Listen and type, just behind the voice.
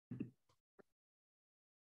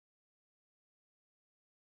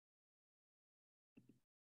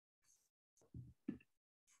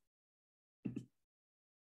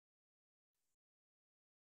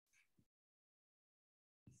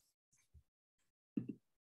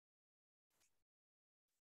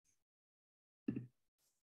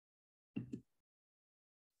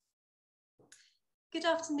Good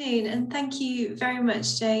afternoon, and thank you very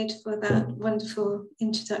much, Jade, for that wonderful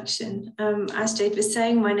introduction. As Jade was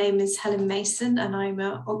saying, my name is Helen Mason, and I'm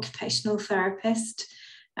an occupational therapist.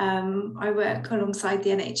 I work alongside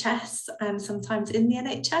the NHS and sometimes in the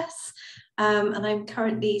NHS, and I'm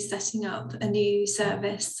currently setting up a new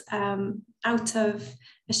service out of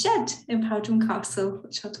a shed in Powdram Castle,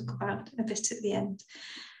 which I'll talk about a bit at the end.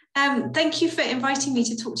 Thank you for inviting me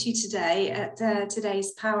to talk to you today at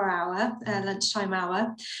today's Power Hour, lunchtime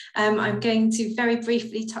hour. I'm going to very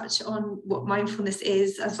briefly touch on what mindfulness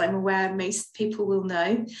is, as I'm aware most people will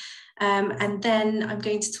know. And then I'm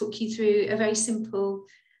going to talk you through a very simple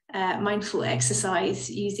mindful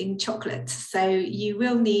exercise using chocolate. So you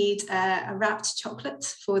will need a wrapped chocolate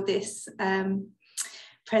for this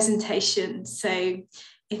presentation. So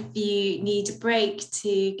if you need a break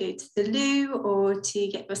to go to the loo or to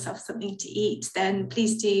get yourself something to eat, then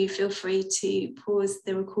please do feel free to pause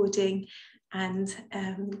the recording and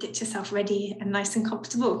get yourself ready and nice and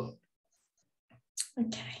comfortable.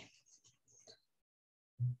 Okay.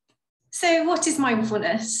 So what is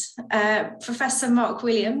mindfulness? Professor Mark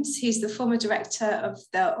Williams, who's the former director of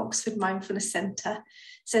the Oxford Mindfulness Centre,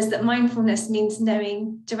 says that mindfulness means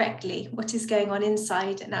knowing directly what is going on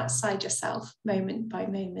inside and outside yourself, moment by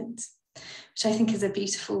moment, which I think is a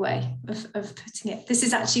beautiful way of putting it. This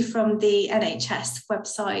is actually from the NHS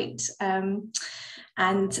website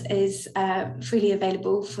and is freely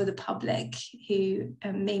available for the public who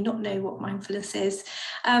may not know what mindfulness is.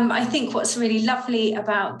 I think what's really lovely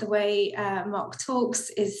about the way Mark talks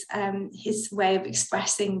is his way of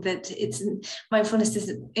expressing that mindfulness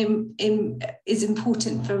is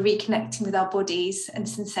important for reconnecting with our bodies and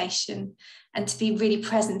sensation and to be really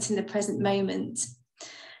present in the present moment.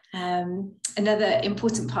 Another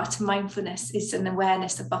important part of mindfulness is an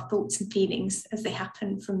awareness of our thoughts and feelings as they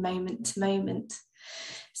happen from moment to moment.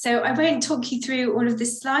 So I won't talk you through all of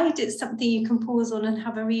this slide. It's something you can pause on and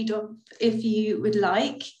have a read of if you would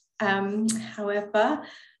like. However,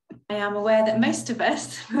 I am aware that most of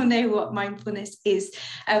us will know what mindfulness is.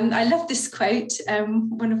 I love this quote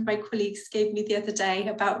one of my colleagues gave me the other day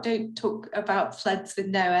about don't talk about floods with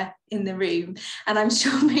Noah in the room. And I'm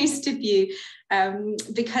sure most of you,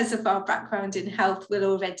 because of our background in health, will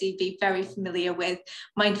already be very familiar with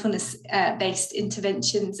mindfulness-based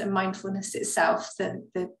interventions and mindfulness itself,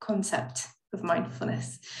 the concept of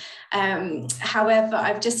mindfulness. However,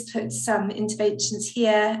 I've just put some interventions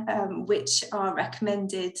here which are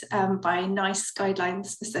recommended by NICE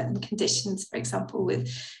guidelines for certain conditions, for example, with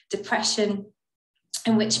depression,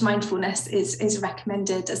 in which mindfulness is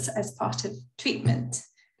recommended as part of treatment.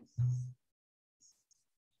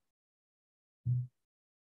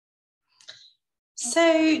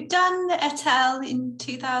 So Dunn et al. In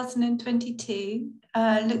 2022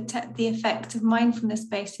 looked at the effect of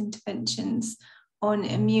mindfulness-based interventions on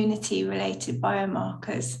immunity-related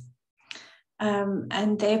biomarkers.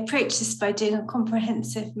 And they approached this by doing a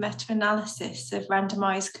comprehensive meta-analysis of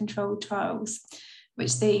randomized controlled trials,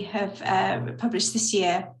 which they have published this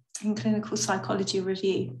year in Clinical Psychology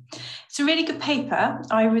Review. It's a really good paper.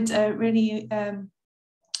 I would really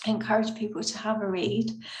encourage people to have a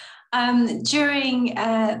read. During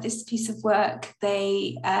this piece of work,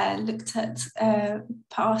 they looked at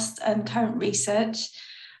past and current research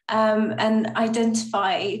and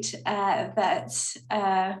identified that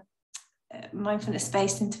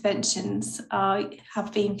mindfulness-based interventions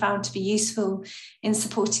have been found to be useful in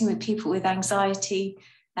supporting with people with anxiety,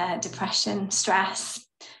 depression, stress,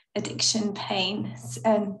 addiction, pain,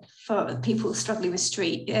 and for people struggling with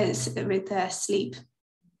sleep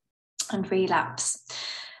and relapse.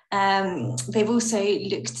 They've also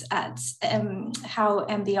looked at how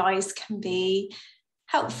MBIs can be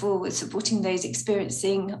helpful with supporting those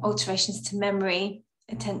experiencing alterations to memory,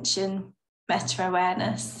 attention,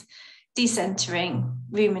 meta-awareness, decentering,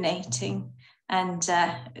 ruminating, and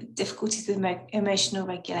difficulties with emotional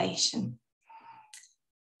regulation.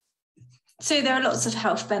 So there are lots of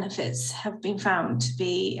health benefits have been found to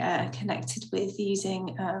be connected with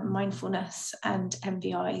using mindfulness and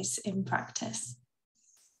MBIs in practice.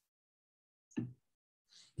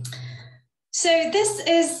 So this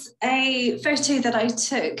is a photo that I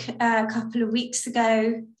took a couple of weeks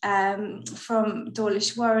ago from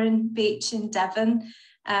Dawlish Warren Beach in Devon.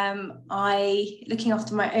 Looking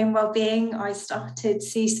after my own well-being, I started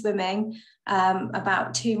sea swimming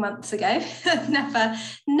about 2 months ago.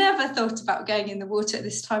 never thought about going in the water at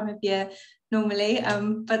this time of year normally,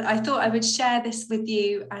 but I thought I would share this with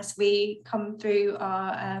you as we come through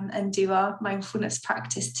our and do our mindfulness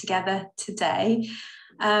practice together today.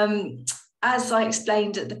 as I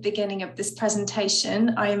explained at the beginning of this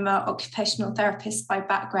presentation, I'm an occupational therapist by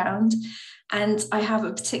background, and I have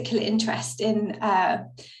a particular interest in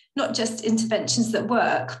not just interventions that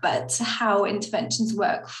work, but how interventions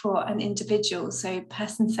work for an individual, so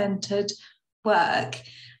person-centered work,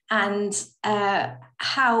 and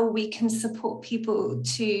how we can support people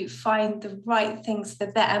to find the right things for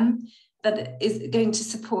them that is going to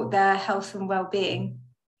support their health and well-being.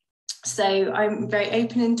 So I'm very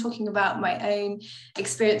open in talking about my own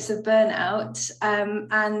experience of burnout,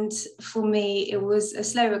 and for me it was a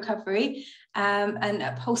slow recovery, and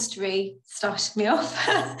upholstery started me off,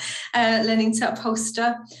 learning to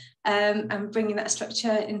upholster and bringing that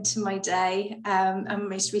structure into my day, and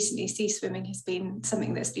most recently sea swimming has been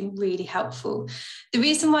something that's been really helpful. The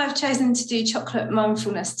reason why I've chosen to do chocolate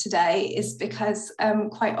mindfulness today is because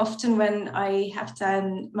quite often when I have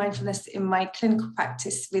done mindfulness in my clinical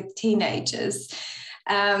practice with teenagers,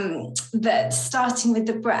 that starting with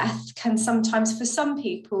the breath can sometimes for some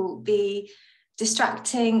people be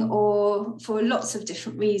distracting, or for lots of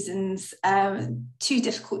different reasons too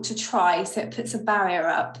difficult to try, so it puts a barrier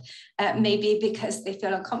up, maybe because they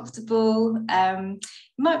feel uncomfortable.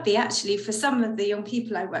 It might be actually for some of the young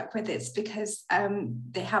people I work with, it's because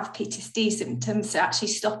they have PTSD symptoms, so actually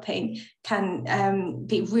stopping can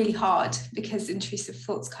be really hard because intrusive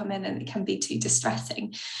thoughts come in and it can be too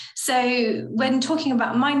distressing. So when talking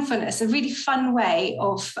about mindfulness, a really fun way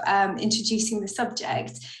of introducing the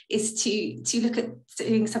subject is to look at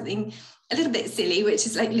doing something a little bit silly, which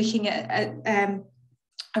is like looking at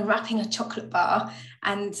unwrapping a chocolate bar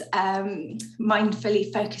and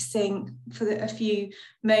mindfully focusing for a few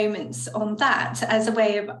moments on that as a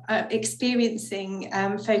way of experiencing,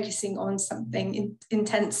 focusing on something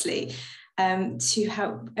intensely, to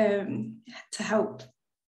help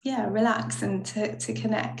relax and to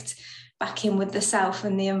connect back in with the self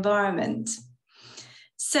and the environment.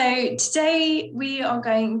 So today we are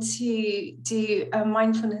going to do a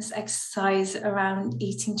mindfulness exercise around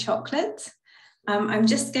eating chocolate. I'm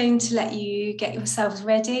just going to let you get yourselves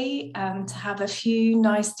ready to have a few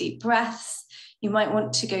nice deep breaths. You might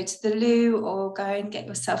want to go to the loo or go and get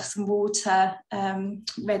yourself some water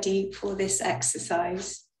ready for this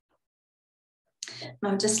exercise. And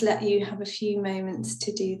I'll just let you have a few moments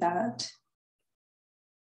to do that.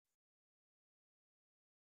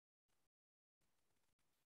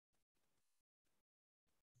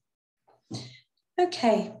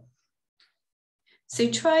 Okay, so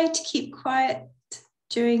try to keep quiet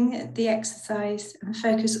during the exercise and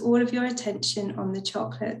focus all of your attention on the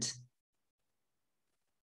chocolate.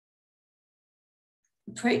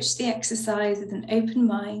 Approach the exercise with an open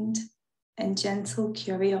mind and gentle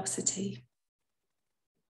curiosity.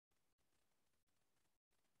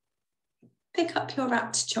 Pick up your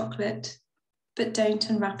wrapped chocolate, but don't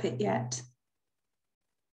unwrap it yet.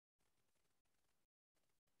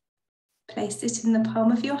 Place it in the palm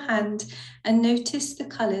of your hand and notice the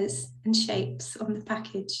colours and shapes on the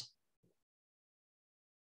package.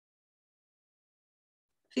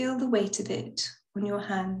 Feel the weight of it on your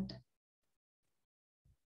hand.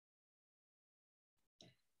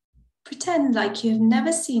 Pretend like you have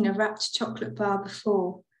never seen a wrapped chocolate bar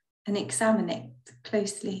before and examine it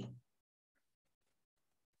closely.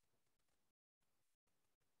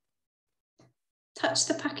 Touch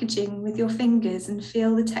the packaging with your fingers and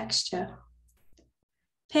feel the texture.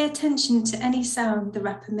 Pay attention to any sound the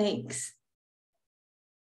wrapper makes.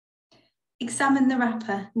 Examine the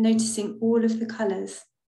wrapper, noticing all of the colours.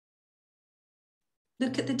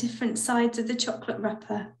 Look at the different sides of the chocolate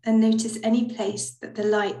wrapper and notice any place that the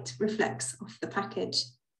light reflects off the package.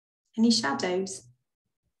 Any shadows?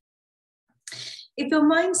 If your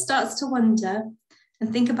mind starts to wander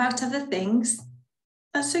and think about other things,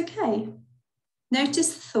 that's okay.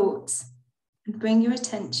 Notice the thoughts and bring your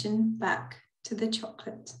attention back to the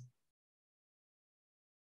chocolate.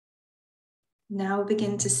 Now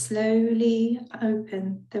begin to slowly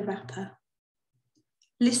open the wrapper.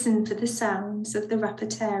 Listen for the sounds of the wrapper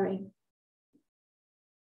tearing.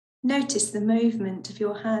 Notice the movement of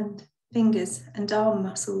your hand, fingers, and arm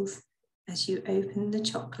muscles as you open the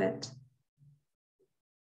chocolate.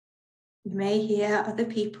 You may hear other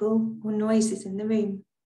people or noises in the room.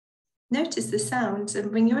 Notice the sounds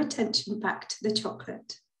and bring your attention back to the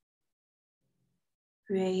chocolate.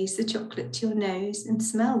 Raise the chocolate to your nose and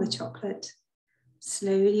smell the chocolate.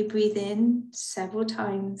 Slowly breathe in several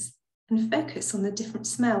times and focus on the different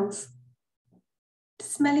smells. Does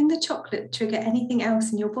smelling the chocolate trigger anything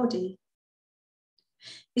else in your body?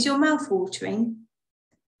 Is your mouth watering?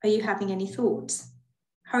 Are you having any thoughts?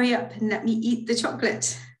 Hurry up and let me eat the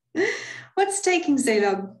chocolate. What's taking so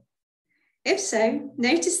long? If so,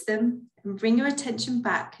 notice them and bring your attention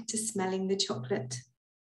back to smelling the chocolate.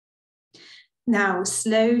 Now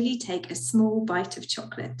slowly take a small bite of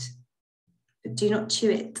chocolate, but do not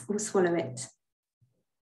chew it or swallow it.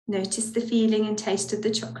 Notice the feeling and taste of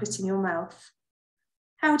the chocolate in your mouth.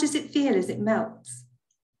 How does it feel as it melts?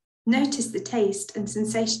 Notice the taste and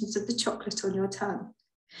sensations of the chocolate on your tongue.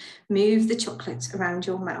 Move the chocolate around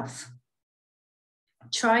your mouth.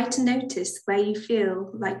 Try to notice where you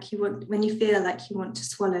feel like you want, when you feel like you want to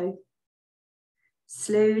swallow.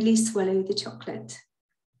 Slowly swallow the chocolate,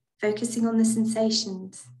 focusing on the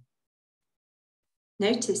sensations.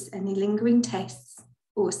 Notice any lingering tastes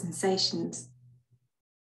or sensations.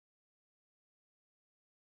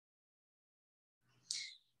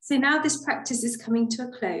 So now this practice is coming to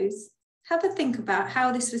a close. Have a think about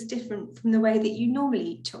how this was different from the way that you normally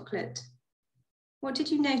eat chocolate. What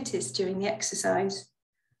did you notice during the exercise?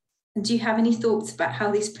 And do you have any thoughts about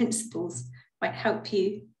how these principles might help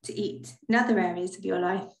you to eat in other areas of your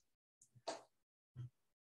life?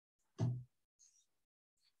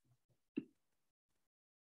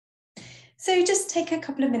 So just take a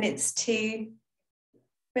couple of minutes to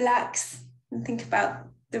relax and think about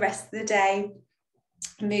the rest of the day,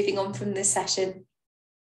 moving on from this session.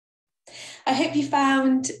 I hope you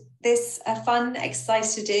found this a fun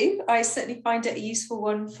exercise to do. I certainly find it a useful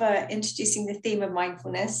one for introducing the theme of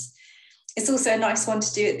mindfulness. It's also a nice one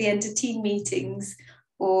to do at the end of team meetings,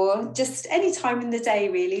 or just any time in the day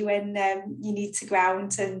really when you need to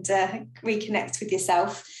ground and reconnect with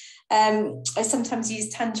yourself. I sometimes use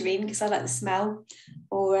tangerine because I like the smell,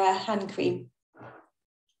 or hand cream.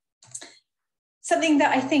 Something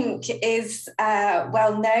that I think is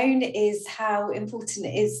well known is how important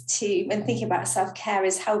it is to, when thinking about self-care,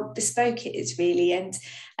 is how bespoke it is really. And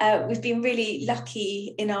we've been really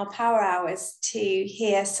lucky in our power hours to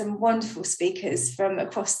hear some wonderful speakers from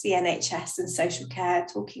across the NHS and social care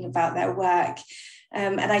talking about their work.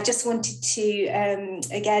 And I just wanted to,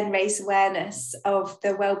 again, raise awareness of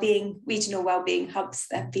the wellbeing, regional wellbeing hubs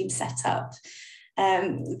that have been set up.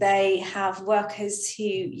 They have workers who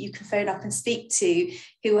you can phone up and speak to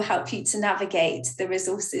who will help you to navigate the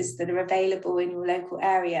resources that are available in your local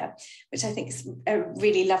area, which I think is a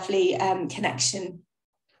really lovely connection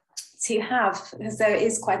to have, because there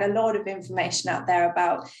is quite a lot of information out there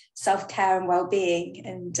about self-care and well-being,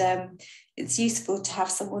 and it's useful to have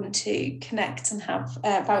someone to connect and have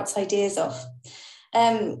bounce ideas off.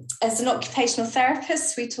 As an occupational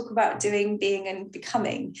therapist, we talk about doing, being and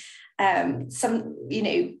becoming.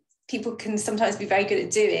 People can sometimes be very good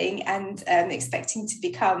at doing and expecting to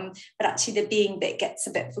become, but actually the being bit gets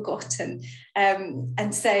a bit forgotten.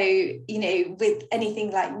 And so, with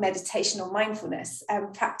anything like meditation or mindfulness,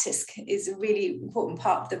 practice is a really important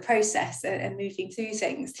part of the process and moving through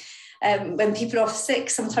things. When people are off sick,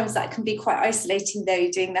 sometimes that can be quite isolating though,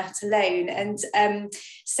 doing that alone. And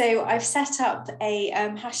so I've set up a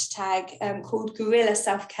hashtag called Guerrilla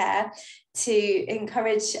Self-Care to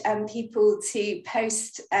encourage people to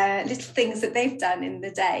post little things that they've done in the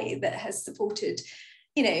day that has supported,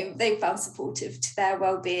 they've found supportive to their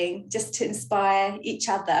well-being, just to inspire each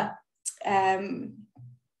other. And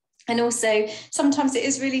also, sometimes it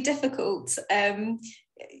is really difficult.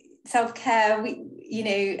 Self-care,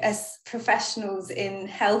 as professionals in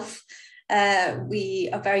health, we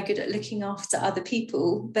are very good at looking after other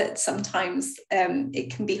people, but sometimes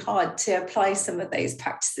it can be hard to apply some of those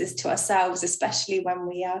practices to ourselves, especially when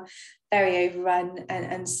we are very overrun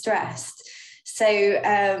and stressed. So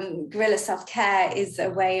guerrilla self-care is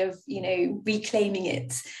a way of, reclaiming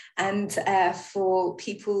it, and for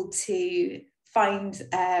people to find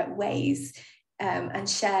ways and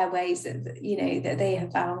share ways that, that they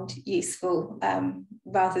have found useful,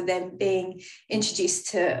 rather than being introduced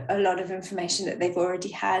to a lot of information that they've already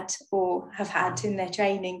had or have had in their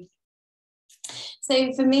training.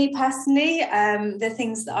 So for me personally, the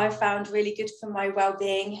things that I've found really good for my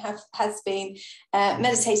well-being has been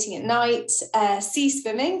meditating at night, sea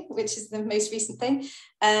swimming, which is the most recent thing.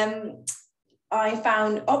 I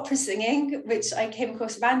found opera singing, which I came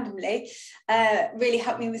across randomly, really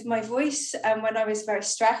helped me with my voice when I was very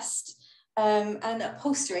stressed, and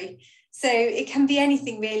upholstery. So it can be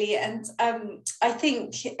anything really. And I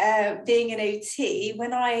think being an OT,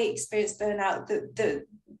 when I experienced burnout,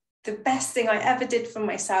 the best thing I ever did for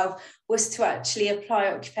myself was to actually apply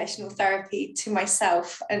occupational therapy to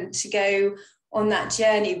myself and to go, on that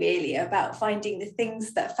journey, really, about finding the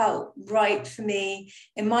things that felt right for me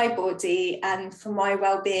in my body and for my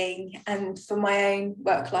well-being and for my own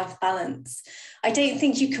work-life balance. I don't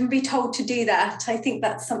think you can be told to do that. I think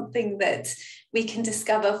that's something that we can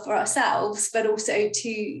discover for ourselves, but also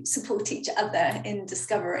to support each other in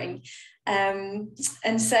discovering. And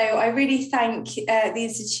so I really thank the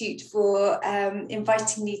Institute for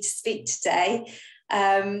inviting me to speak today.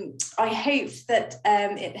 I hope that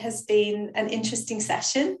it has been an interesting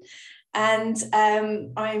session, and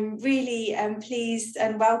I'm really pleased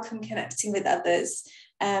and welcome connecting with others,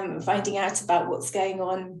 finding out about what's going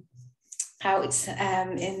on out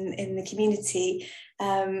in the community,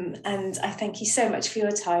 and I thank you so much for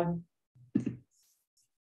your time.